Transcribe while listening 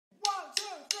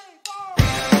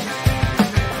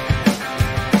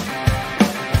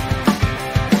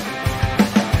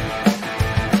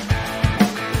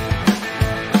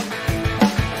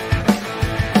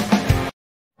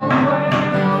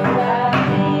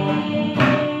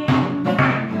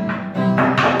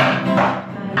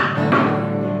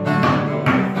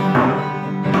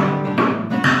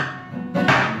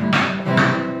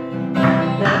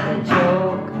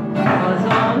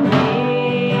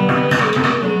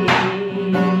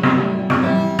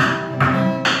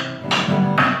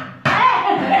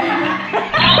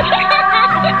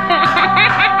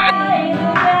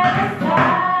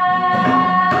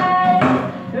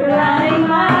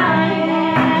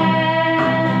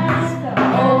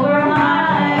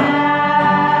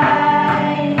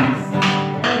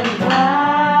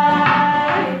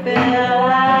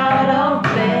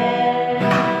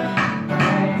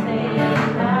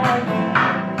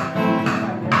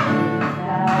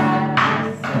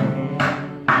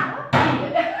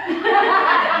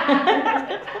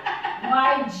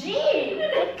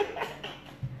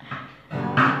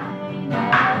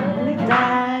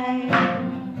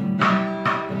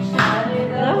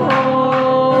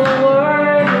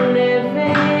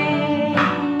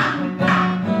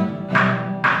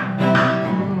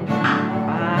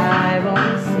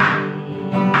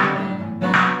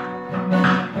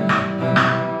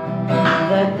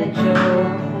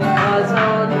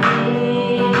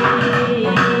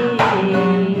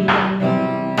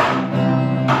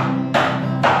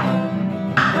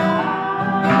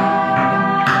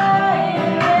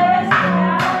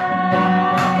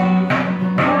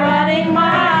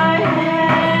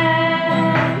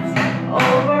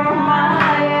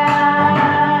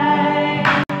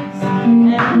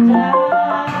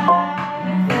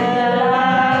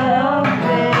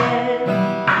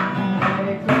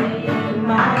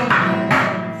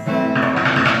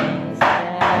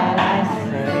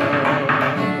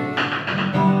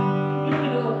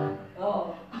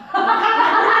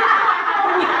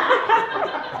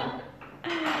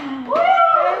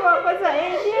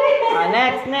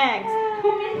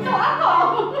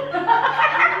ako.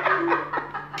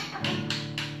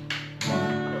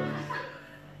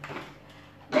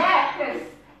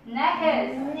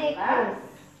 Next.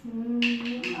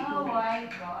 Oh my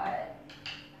God.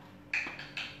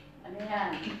 Ano yan?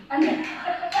 Ano?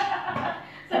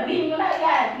 Sabihin mo na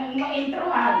yan nung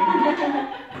ma-introhan.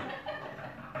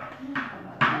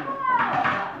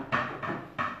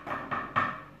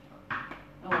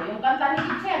 Oh, yung kanta ni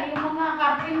Itcher, yung mga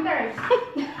carpenters.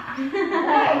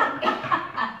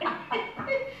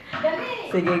 Dali.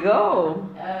 Sige, go.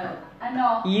 Ano?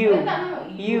 You.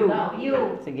 You.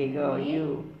 Sige, go.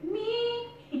 You. Me.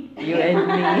 You and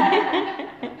me.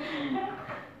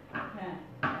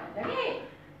 Dali.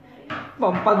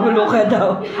 Pampagulo ka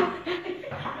daw.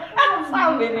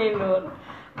 Sabi ni Lord.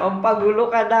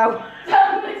 Pampagulo ka daw.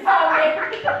 Sabi.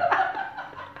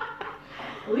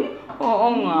 Uy. Oo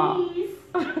nga. Please.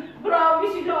 Grabe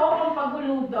sila ako ang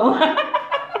pagulo daw.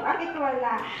 Bakit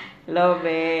wala?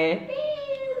 Lobe.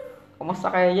 Kumusta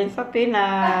kayo dyan sa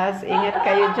Pinas? Ingat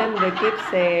kayo dyan. Keep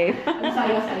safe. Ang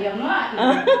saya-saya nga.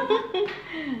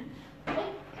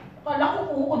 Kala ko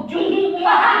uod yung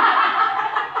mga.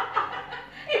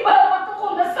 Iba pa ito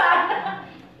kung nasaan.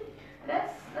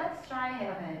 Let's try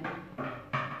heaven.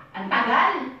 Ang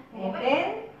tagal. Heaven?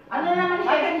 Ano naman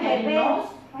heaven? Heaven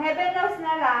knows? Heaven knows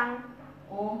na lang.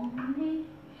 Only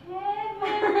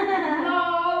heaven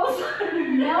knows.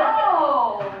 No.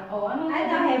 Oh, ano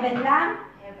Heaven lang?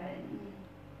 Heaven.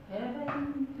 Heaven.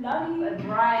 Love you.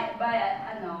 By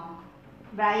ano?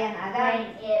 Brian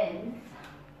Adams. Ends.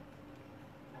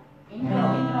 Intro.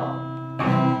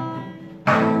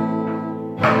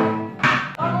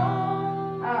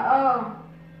 Oo.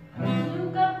 You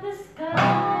got the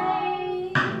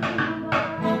sky.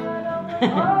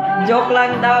 Joke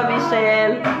lang daw,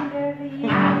 Michelle.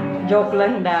 Joke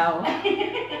lang daw.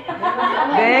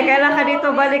 Kaya kailan ka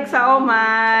dito balik sa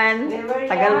Oman?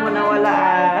 Tagal mo na wala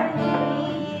ah.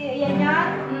 Yan yan?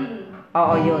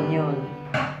 Oo, yun.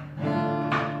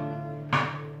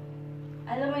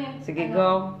 Alam mo yung... Sige,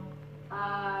 go.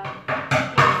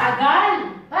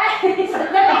 Tagal! Ay!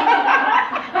 Sandali!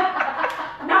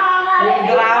 Nakakalimutan.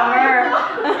 Grammar.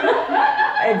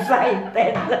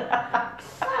 Excited.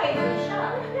 Excited siya.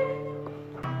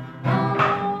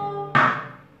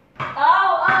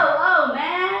 Oh,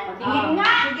 man! Tingin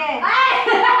nga! Sige. Ay!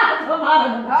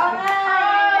 Tumagal. Oo nga.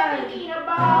 Thinking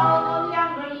about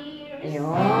younger years.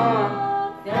 Yun.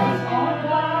 There's only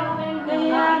one thing to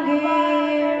Younger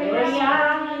You're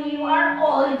young and you are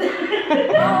old.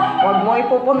 Huwag mo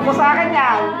ipupunto sa akin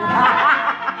yan.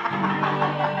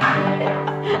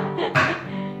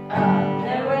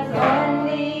 There was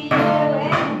only you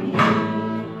and me.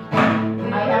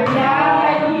 I am young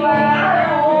and you are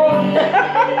old.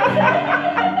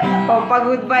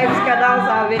 Pag-good vibes ka daw,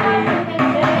 sabi ni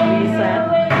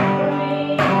Lisa.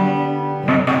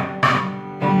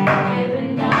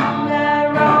 Even down The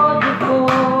road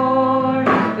before,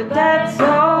 but that's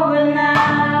over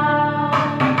now.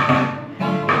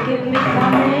 Keep me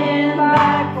coming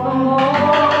back for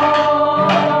more.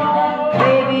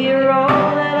 Baby, you're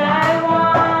all that I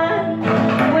want.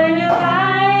 When you're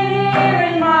lying here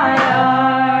in my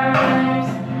arms,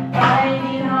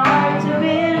 finding hard to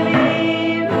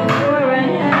believe we're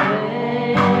in heaven.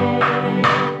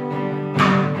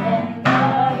 and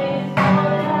love is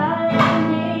all I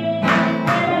need.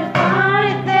 And I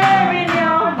find it there in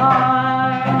your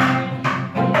heart.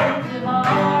 It's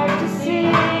hard To see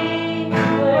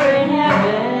we're in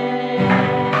heaven.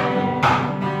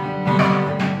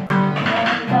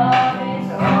 and love is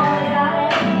all I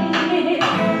need.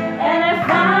 And I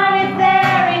find it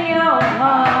there in your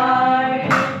heart.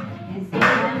 It's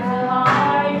even so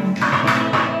hard to see.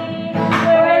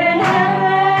 We're in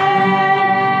heaven.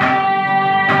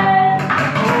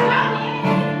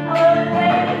 I was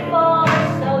waiting for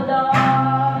so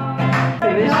long. Si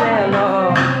Michelle,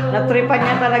 oo. Natripan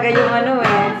niya talaga yung ano eh.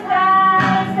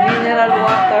 Mineral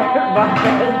water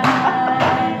bottle.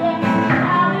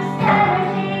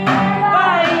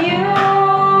 By you.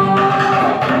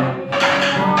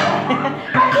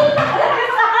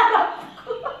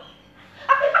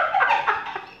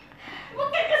 Huwag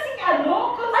ka kasing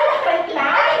ano? Wait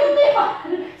lang. Ay, hindi ba?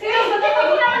 Seryoso, di ba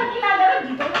naman ginagano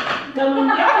dito? Ganun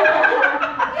yan.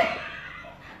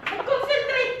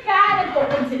 Concentrate ka.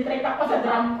 Nagko-concentrate ako sa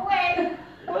drum ko eh.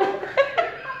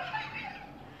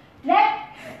 Next.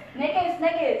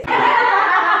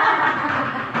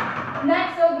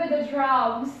 Next will be the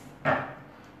drums.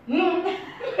 Next.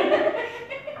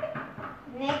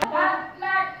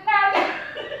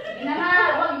 Sige na nga,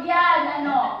 huwag yan,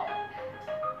 ano.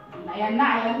 Ayan na.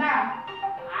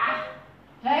 Ah.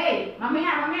 Hey,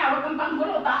 mamaya, huwag kang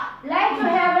panggulo, ta. Light to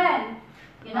heaven.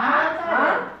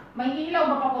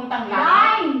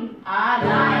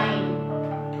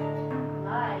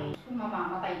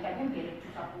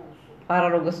 Para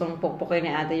ro gustong pukpukin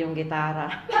ni ate yung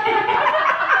gitara.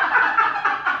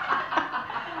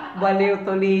 Baliw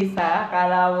to, Lisa.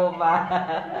 Kala mo ba?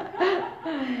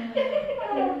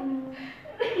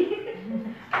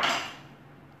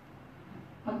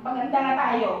 Magpaganda nga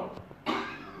tayo.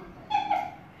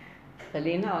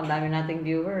 Dali na, ang dami nating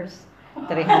viewers.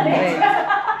 300.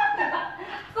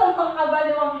 Kung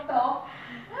makabaliwang to,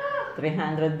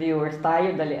 300 viewers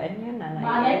tayo. Dalian yun, nanay.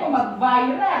 malay ko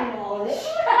mag-viral.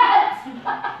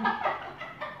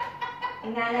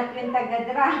 Inanap yung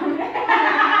taga-drum.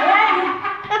 Ayan!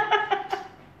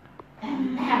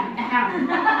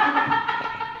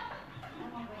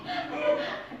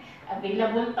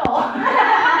 Available to.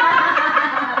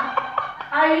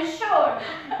 Are you sure?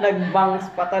 Nag-bangs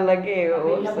pa talaga eh.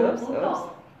 Oops, Available oops, po to. oops.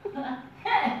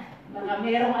 Baka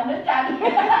merong ano dyan.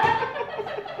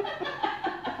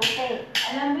 Okay.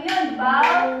 Alam mo yun,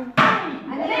 Bob?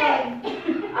 Ano yun?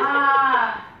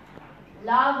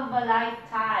 Love of a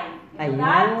Lifetime. You know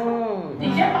that? Ayun. Di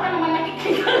siya baka naman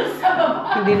nakikita sa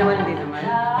baba. Hindi naman, hindi naman.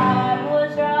 Time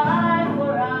was right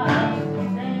for us to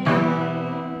say.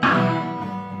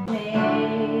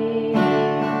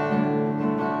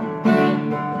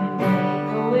 Make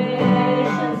a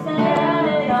wish and send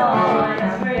it on a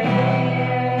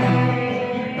prayer.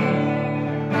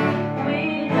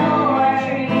 We know our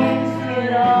dreams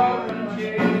could all come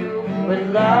true. With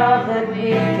love that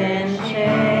we can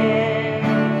share.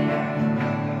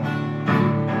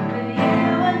 With you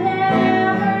I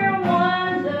never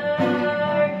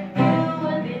wondered you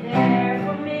would be there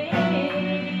for me.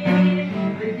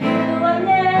 With you I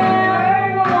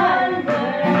never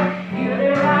wondered you're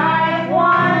the right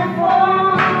one for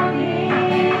me.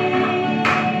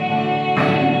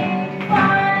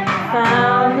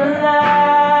 Found the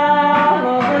love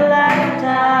of a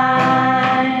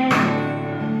lifetime.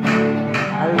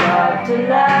 A love to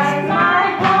last my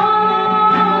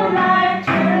whole life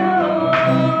through.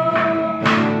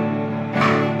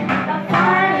 I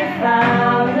finally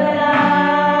found the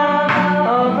love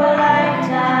of a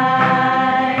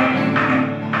lifetime.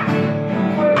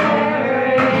 Forever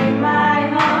in my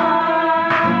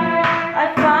heart, I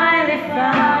finally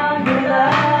found the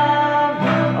love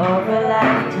of a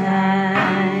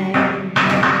lifetime.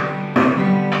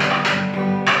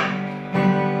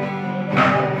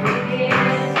 Every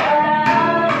kiss or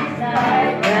love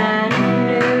inside Brand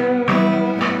new,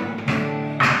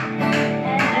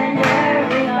 and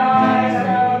every stars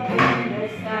up in the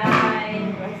sky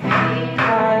was made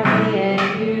for me and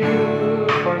you.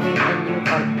 For me and you,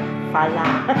 pala.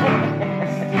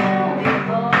 Still we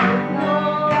both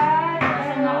know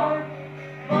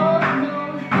both know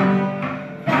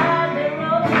that the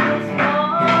road is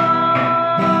long.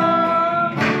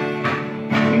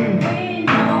 We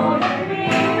know that we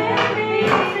will be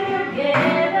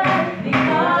together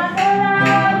because our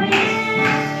love is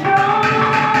strong.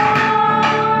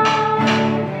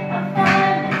 I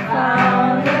finally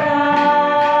Found the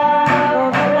love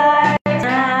of a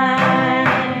lifetime.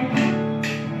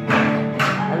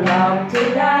 A love to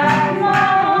last my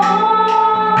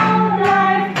whole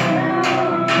life through.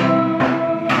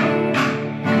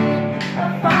 I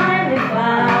finally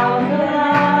found the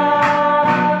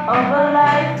love of a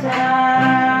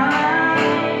lifetime.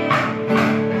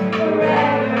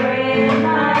 Forever in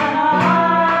my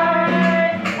heart,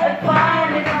 I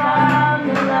finally found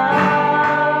the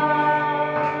love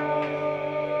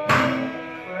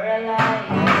for a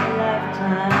lifetime.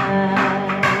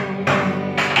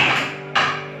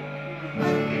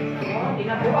 Oh,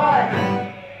 binabuan.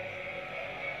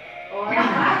 Oh,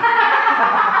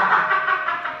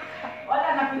 wala,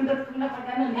 napindot ko na pag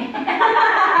ganun eh.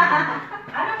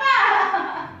 Ano ba?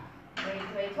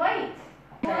 Wait.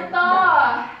 Ito!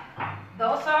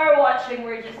 Those who are watching,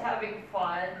 we're just having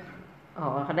fun.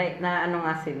 Oo, na ano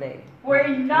nga sila eh. We're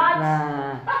not... Na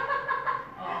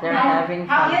they're having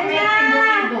fun. Yun na!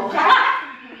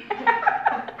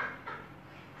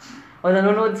 O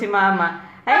nanonood si Mama.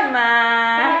 Hi, Ma!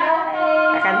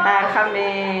 Kakanta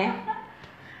kami.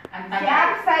 Ang Si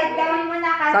tagal. Upside gawin mo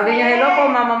na kasi. Sabi niya, hello po,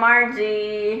 Mama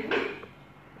Margie.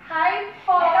 Hi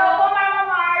po! Hello po, Mama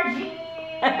Margie!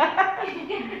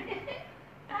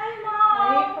 Hi,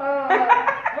 Mom!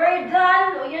 We're done,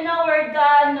 we're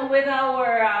done with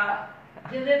our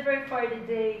delivery for the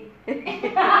day.